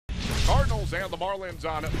Orioles and the Marlins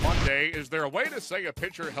on Monday. Is there a way to say a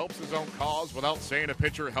pitcher helps his own cause without saying a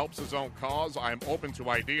pitcher helps his own cause? I'm open to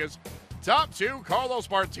ideas. Top 2, Carlos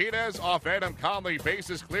Martinez off Adam Conley,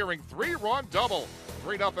 bases clearing 3-run double.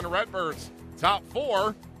 3-0 Redbirds. Top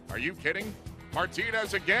 4, are you kidding?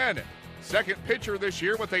 Martinez again. Second pitcher this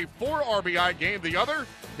year with a 4 RBI game. The other,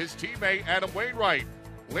 his teammate Adam Wainwright.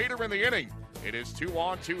 Later in the inning, it is 2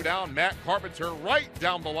 on, 2 down. Matt Carpenter right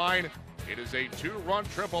down the line. It is a 2-run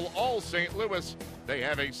triple, all St. Louis. They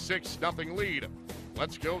have a 6-0 lead.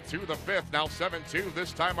 Let's go to the 5th, now 7-2.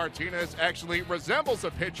 This time Martinez actually resembles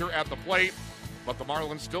a pitcher at the plate, but the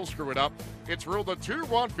Marlins still screw it up. It's ruled a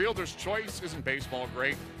 2-run fielder's choice. Isn't baseball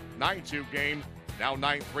great? 9-2 game, now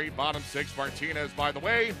 9-3, bottom 6. Martinez, by the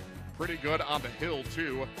way, pretty good on the hill,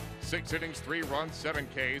 too. 6 innings, 3 runs, 7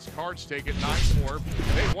 Ks. Cards take it 9-4.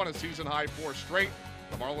 They've won a season-high 4 straight.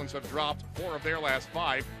 The Marlins have dropped 4 of their last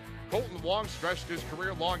 5. Colton Wong stretched his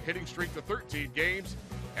career-long hitting streak to 13 games.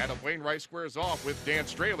 Adam Wainwright squares off with Dan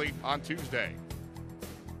Straley on Tuesday.